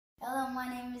my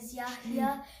name is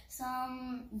Yahya.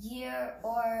 Some year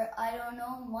or I don't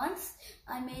know month,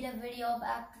 I made a video of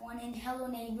Act 1 in Hello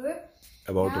Neighbor.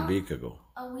 About a week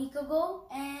ago.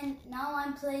 And now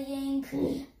I'm playing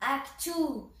Act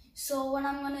 2. So what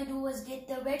I'm gonna do is get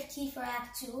the red key for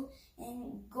Act 2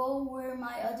 and go where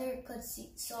my other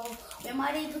cutscene. So we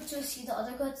might be able to see the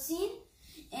other cutscene.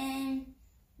 And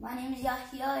my name is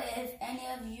Yahya. If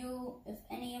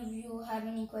any of you have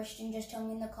any questions, just tell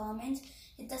me in the comments.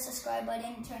 Hit the subscribe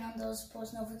button, turn on those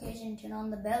post notifications, turn on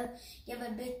the bell, give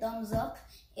a big thumbs up.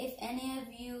 If any of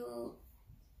you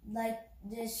like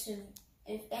this,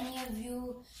 if any of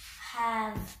you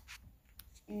have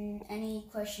any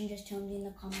question, just tell me in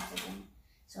the comments again.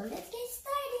 So let's get started.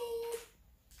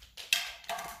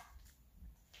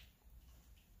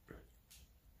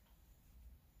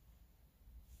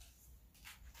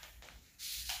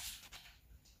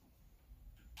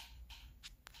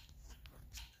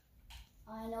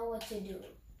 I know what to do.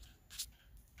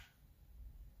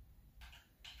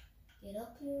 Get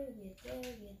up here, get there,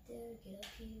 get up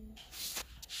here.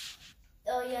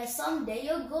 Oh yeah, some day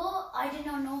ago, I did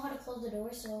not know how to close the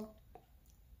door, so.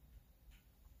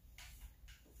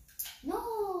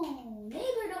 No,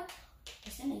 neighbor, don't.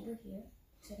 Is the neighbor here?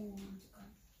 Because I don't want him to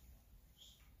come.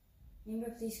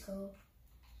 Neighbor, please go.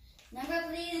 Neighbor,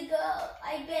 please go.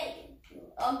 I beg you.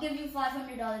 I'll give you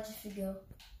 $500 if you go.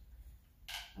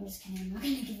 I'm just kidding. I'm not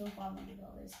gonna give him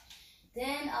 $500.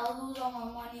 Then I'll lose all my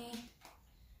money.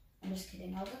 I'm just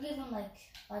kidding. I'll give him like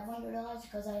 $500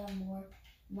 because I have more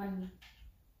money.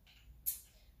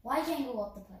 Why can't I go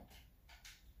up the pipe?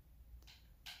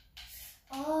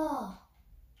 Oh.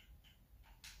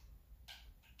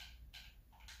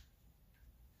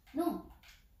 No.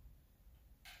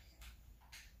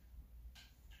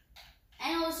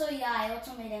 And also, yeah, I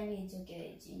also made NBA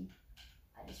 2K18.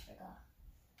 I just forgot.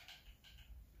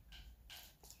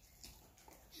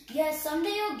 Yeah, some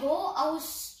day ago, I was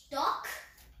stuck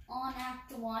on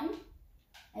Act 1.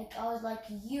 Like, I was like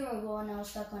a year ago and I was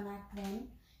stuck on Act 1.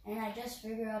 And I just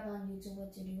figured out on YouTube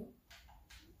what to do.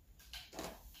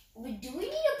 But do we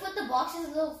need to put the boxes a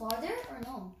little farther or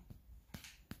no?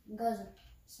 Because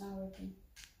it's not working.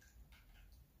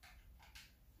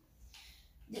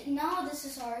 Now this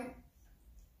is hard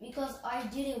because I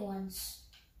did it once.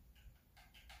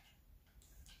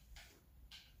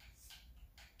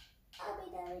 I'll be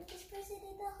the richest person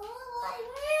in the whole wide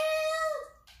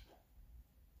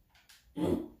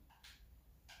world.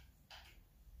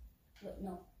 But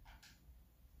no.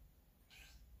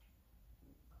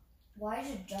 Why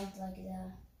did it jump like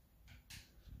that?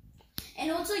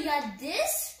 And also, yeah,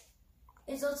 this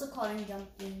is also called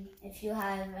jumping. If you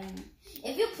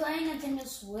play Nintendo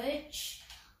Switch,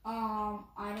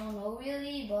 I don't know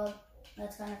really, but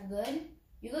that's kind of good.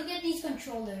 You could get these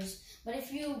controllers, but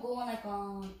if you go on like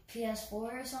on PS4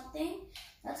 or something,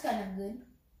 that's kind of good.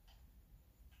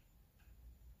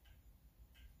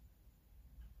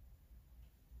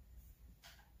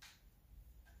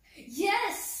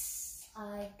 Yes!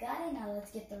 I got it. Now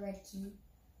let's get the red key.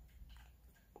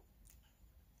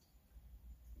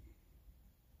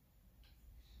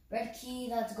 Red key,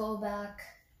 let's go back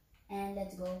and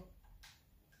let's go.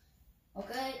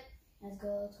 Okay,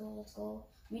 let's go.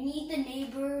 We need the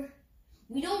neighbor.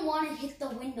 We don't want to hit the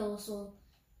window, so.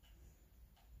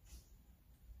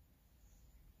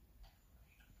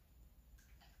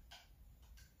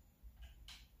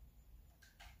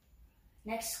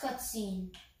 Next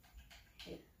cutscene.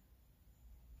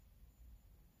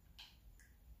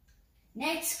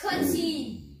 Next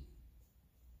cutscene.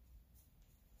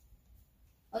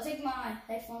 I'll take my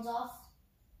headphones off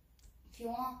if you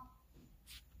want.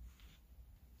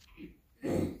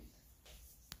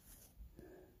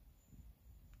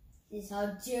 This is how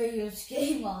dare you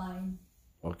escape mine.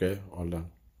 Okay, all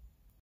done.